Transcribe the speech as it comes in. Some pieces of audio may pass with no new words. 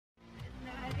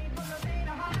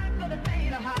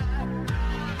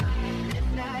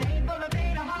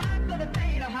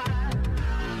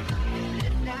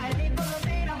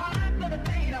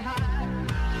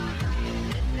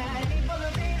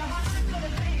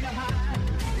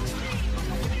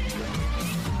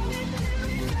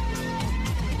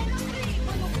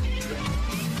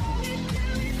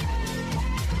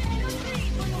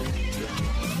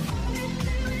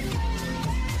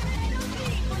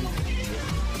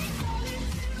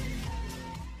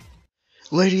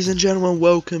Ladies and gentlemen,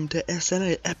 welcome to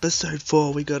SNA episode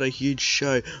 4. We got a huge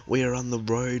show. We are on the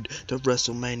road to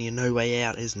WrestleMania. No Way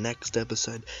Out is next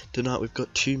episode. Tonight we've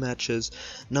got two matches.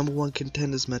 Number 1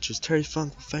 contenders matches. Terry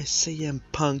Funk will face CM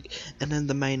Punk, and then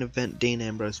the main event, Dean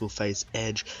Ambrose will face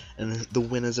Edge, and the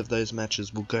winners of those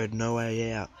matches will go to No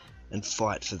Way Out and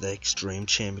fight for the Extreme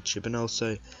Championship. And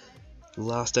also,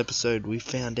 last episode we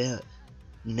found out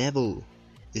Neville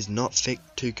is not fit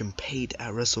to compete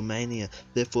at WrestleMania,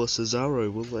 therefore Cesaro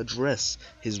will address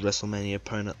his WrestleMania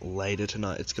opponent later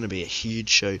tonight. It's going to be a huge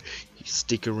show. You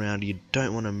stick around, you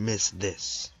don't want to miss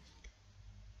this.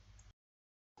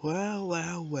 Well,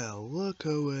 look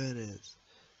who it is.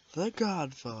 The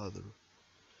Godfather.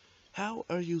 How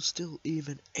are you still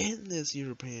even in this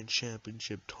European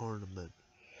Championship tournament?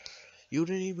 You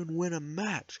didn't even win a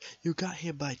match. You got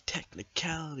here by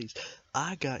technicalities.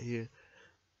 I got here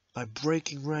by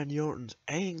breaking Randy Orton's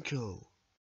ankle.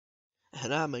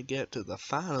 And I'ma get to the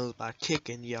finals by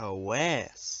kicking your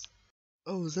ass.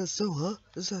 Oh, is that so, huh?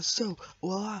 Is that so?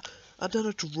 Well, I done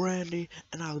it to Randy,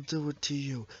 and I'll do it to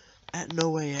you. At No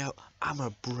Way Out,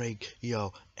 I'ma break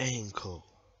your ankle.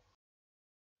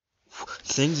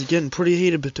 Things are getting pretty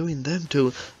heated between them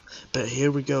two. But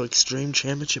here we go, Extreme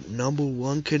Championship number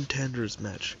 1 contenders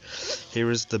match.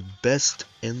 Here is the best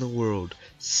in the world,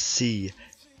 CM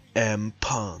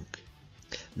Punk.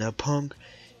 Now Punk,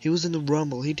 he was in the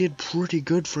Rumble. He did pretty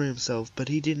good for himself, but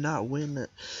he did not win it.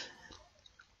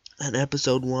 In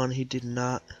episode 1, he did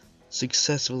not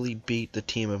successfully beat the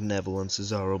team of Neville and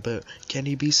Cesaro. But can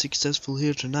he be successful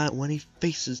here tonight when he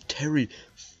faces Terry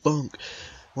Funk,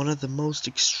 one of the most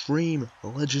extreme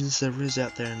legends there is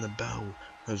out there in the battle?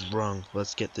 I was wrong.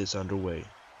 Let's get this underway.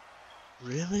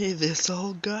 Really? This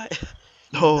old guy?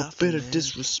 Oh, a bit of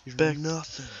disrespect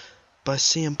by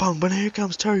CM Punk, but here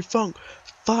comes Terry Funk,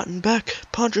 fighting back,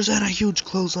 punches and a huge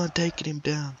clothesline taking him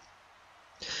down.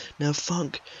 Now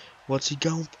Funk, what's he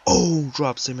going? Oh,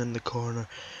 drops him in the corner,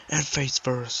 and face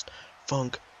first.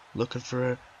 Funk looking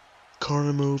for a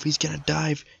corner move. He's gonna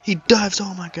dive. He dives.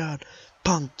 Oh my God!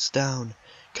 Punk's down.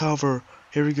 Cover.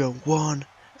 Here we go. 1.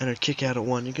 And a kick out at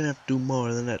 1. You're gonna have to do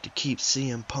more than that to keep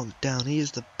CM Punk down. He is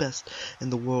the best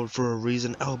in the world for a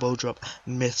reason. Elbow drop,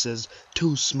 misses.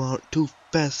 Too smart, too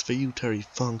fast for you, Terry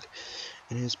Funk.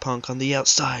 And here's Punk on the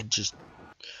outside, just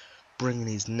bringing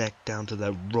his neck down to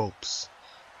the ropes.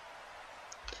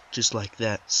 Just like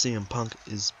that, CM Punk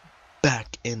is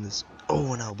back in this.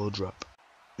 Oh, an elbow drop.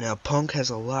 Now Punk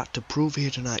has a lot to prove here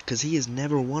tonight, because he has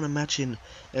never won a match in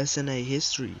SNA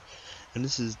history. And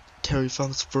this is Terry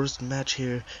Funk's first match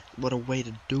here. What a way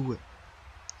to do it.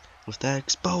 With that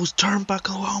exposed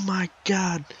turnbuckle, oh my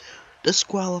God.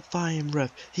 Disqualify him,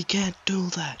 ref. He can't do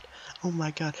that. Oh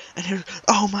my God. And here,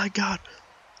 oh my God.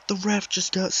 The ref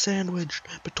just got sandwiched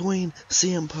between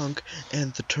CM Punk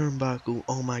and the turnbuckle.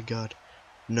 Oh my God.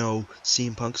 No,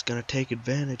 CM Punk's gonna take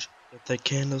advantage. With that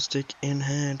candlestick in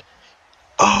hand.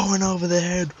 Oh, and over the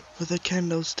head with a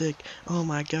kendo stick. Oh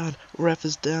my God, ref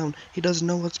is down. He doesn't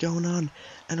know what's going on.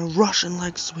 And a Russian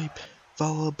leg sweep,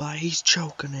 followed by he's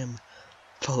choking him.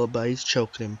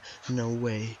 No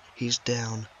way, he's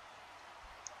down.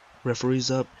 Referee's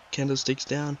up, candlestick's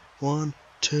down. 1,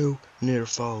 2, near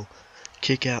fall.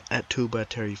 Kick out at 2 by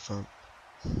Terry Funk.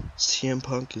 CM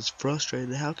Punk is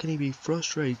frustrated. How can he be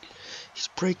frustrated? He's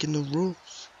breaking the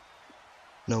rules.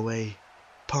 No way.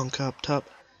 Punk up top.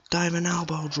 Diving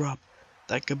elbow drop.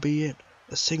 That could be it.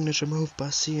 A signature move by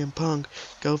CM Punk.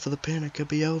 Go for the pin. It could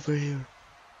be over here.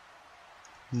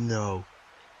 No.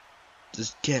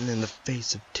 Just getting in the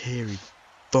face of Terry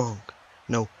Funk.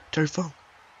 No. Terry Funk.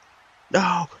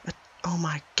 No. Oh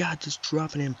my God. Just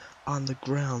dropping him on the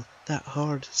ground. That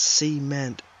hard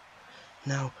cement.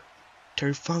 Now,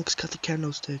 Terry Funk's got the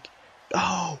candlestick.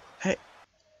 Oh. Hey.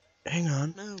 Hang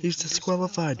on. No, he's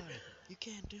disqualified. You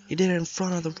can't do it. He did it in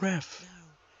front of the ref.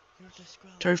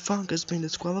 Terry Funk has been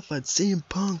disqualified. CM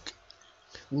Punk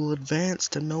will advance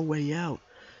to No Way Out.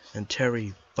 And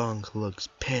Terry Funk looks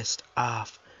pissed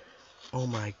off. Oh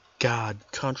my God.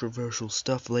 Controversial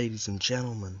stuff, ladies and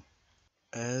gentlemen.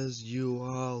 As you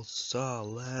all saw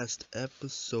last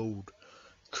episode,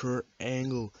 Kurt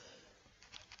Angle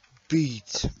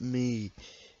beat me.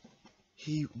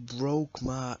 He broke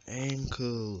my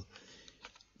ankle.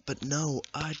 But no,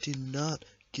 I did not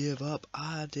give up.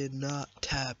 I did not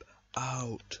tap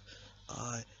out.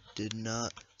 I did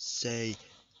not say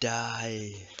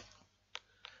die.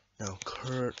 Now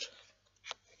Kurt,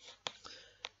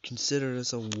 consider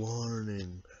this a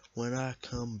warning. When I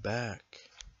come back,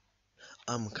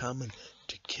 I'm coming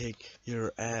to kick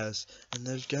your ass, and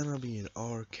there's gonna be an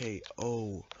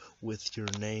RKO with your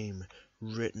name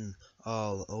written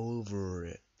all over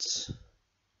it.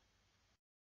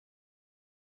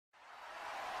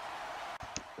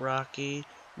 Rocky,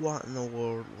 what in the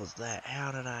world was that?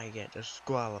 How did I get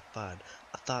disqualified?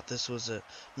 I thought this was a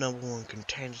 #1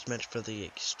 contenders match for the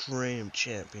Extreme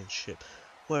Championship.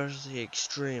 Where's the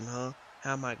Extreme, huh?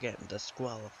 How am I getting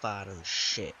disqualified and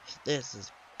shit? This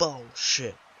is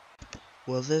bullshit.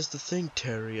 Well, there's the thing,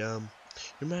 Terry. Your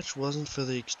match wasn't for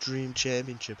the Extreme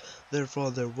Championship.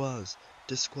 Therefore, there was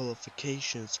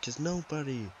disqualifications, because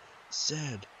nobody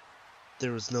said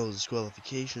there was no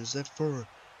disqualifications. Therefore,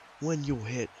 when you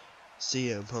hit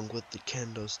CM Punk with the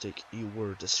kendo stick, you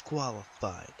were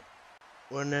disqualified.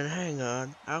 Well, then hang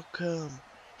on. How come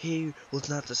he was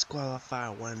not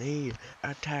disqualified when he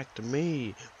attacked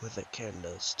me with a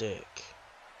kendo stick?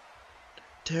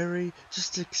 Terry,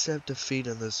 just accept defeat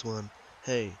on this one.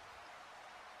 Hey,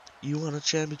 you want a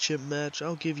championship match?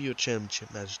 I'll give you a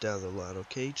championship match down the line,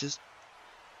 okay? Just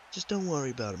don't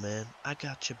worry about it, man. I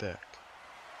got your back.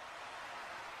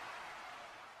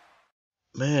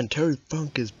 Man, Terry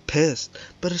Funk is pissed,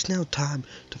 but it's now time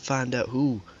to find out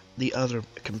who the other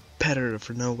competitor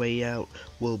for No Way Out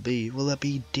will be. Will it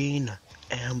be Dean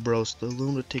Ambrose, the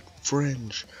Lunatic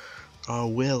Fringe,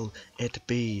 or will it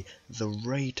be the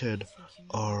Rated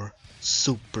R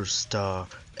Superstar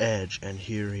Edge? And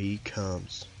here he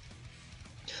comes.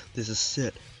 This is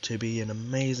set to be an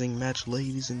amazing match,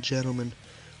 ladies and gentlemen.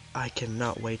 I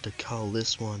cannot wait to call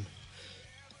this one.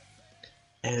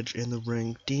 Edge in the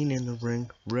ring, Dean in the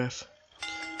ring, ref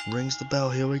rings the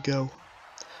bell. Here we go.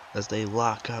 As they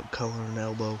lock up, collar and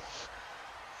elbow.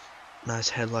 Nice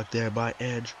headlock there by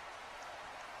Edge.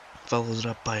 Follows it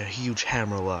up by a huge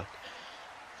hammerlock.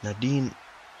 Now Dean,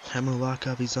 hammerlock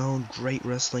of his own. Great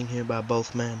wrestling here by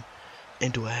both men.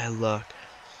 Into a headlock.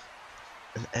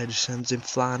 And Edge sends him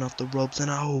flying off the ropes. And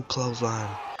oh,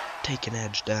 clothesline. Taking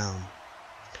Edge down.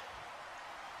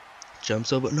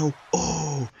 Jumps over. No.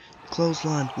 Oh!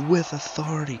 Clothesline with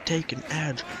authority. Taking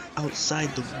Edge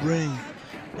outside the ring.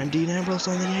 And Dean Ambrose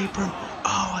on the apron.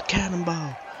 Oh, a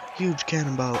cannonball. Huge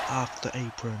cannonball off the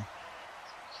apron.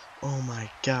 Oh my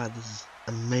god, this is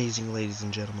amazing, ladies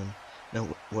and gentlemen. Now,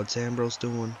 what's Ambrose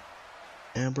doing?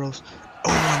 Ambrose.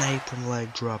 Oh, an apron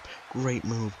leg drop. Great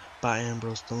move by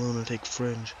Ambrose, the Lunatic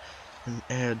Fringe. And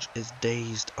Edge is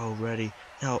dazed already.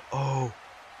 Now, oh,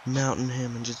 mounting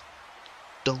him and just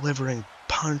delivering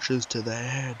punches to the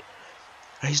head.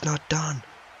 He's not done.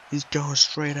 He's going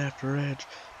straight after Edge,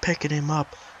 picking him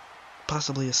up.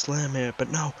 Possibly a slam here,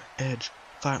 but no. Edge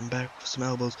fighting back with some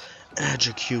elbows.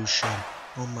 Execution.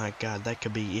 Oh my god, that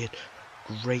could be it.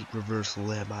 Great reversal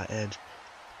there by Edge.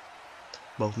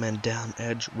 Both men down.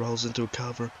 Edge rolls into a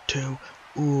cover. 2.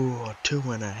 Ooh, a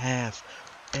 2.5.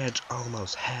 Edge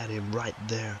almost had him right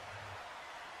there.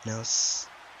 Now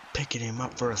picking him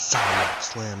up for a side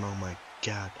slam. Oh my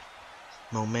god.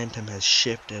 Momentum has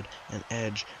shifted and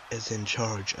Edge is in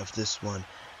charge of this one.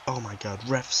 Oh my god,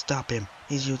 ref, stop him.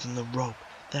 He's using the rope.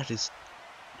 That is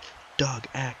dog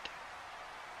act.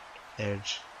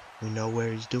 Edge, we know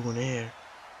where he's doing here.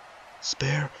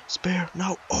 Spear,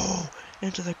 no. Oh,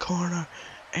 into the corner.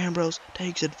 Ambrose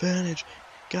takes advantage.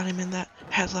 Got him in that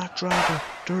headlock driver.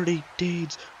 Dirty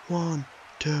deeds. 1,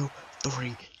 2,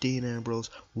 3. Dean Ambrose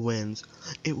wins.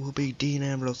 It will be Dean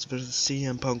Ambrose versus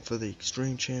CM Punk for the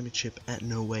Extreme Championship at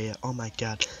No Way Out. Oh my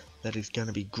god, that is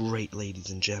gonna be great, ladies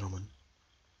and gentlemen.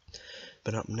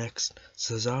 But up next,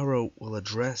 Cesaro will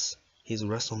address his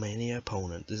WrestleMania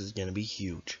opponent. This is gonna be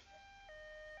huge.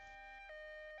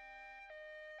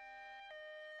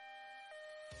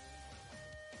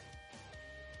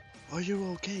 Are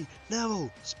you okay?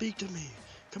 Neville, speak to me.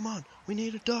 Come on, we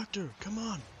need a doctor. Come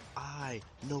on. I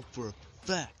know for a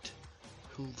fact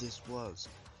who this was.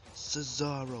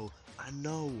 Cesaro, I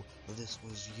know this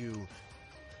was you.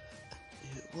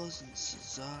 It wasn't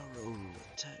Cesaro who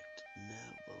attacked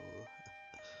Neville.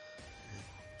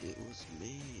 It was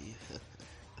me.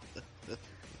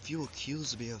 If you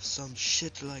accuse me of some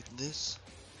shit like this,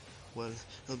 well,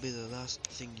 it'll be the last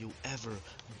thing you ever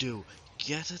do.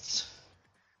 Get it?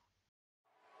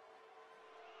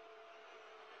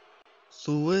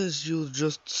 So as you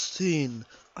just seen,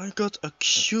 I got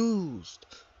accused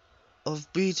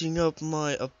of beating up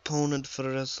my opponent for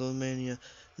WrestleMania.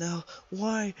 Now,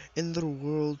 why in the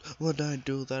world would I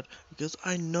do that? Because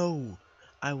I know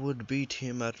I would beat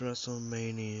him at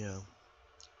WrestleMania.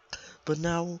 But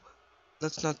now,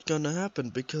 that's not gonna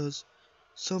happen because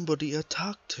somebody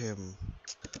attacked him.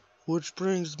 Which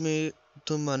brings me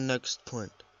to my next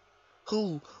point.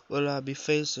 Who will I be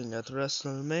facing at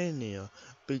WrestleMania?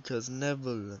 Because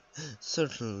Neville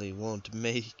certainly won't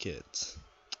make it.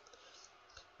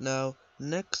 Now,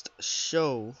 next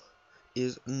show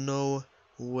is No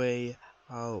Way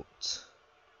Out.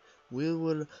 We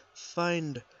will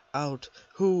find out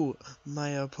who my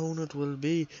opponent will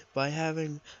be by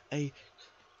having a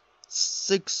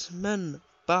 6-man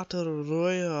battle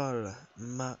royale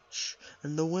match,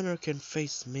 and the winner can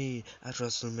face me at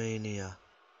WrestleMania.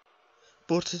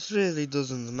 But it really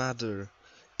doesn't matter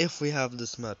if we have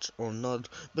this match or not,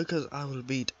 because I will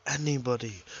beat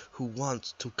anybody who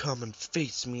wants to come and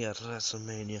face me at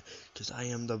WrestleMania, because I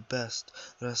am the best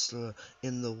wrestler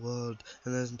in the world,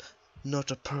 and there's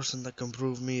not a person that can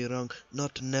prove me wrong.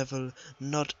 Not Neville,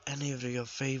 not any of your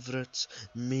favorites.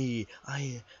 Me,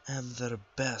 I am the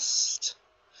best.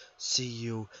 See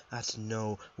you at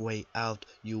No Way Out,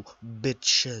 you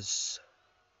bitches.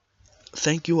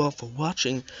 Thank you all for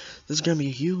watching. This is gonna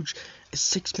be huge. A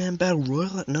 6-man battle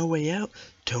royal at No Way Out.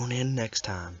 Tune in next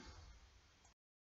time.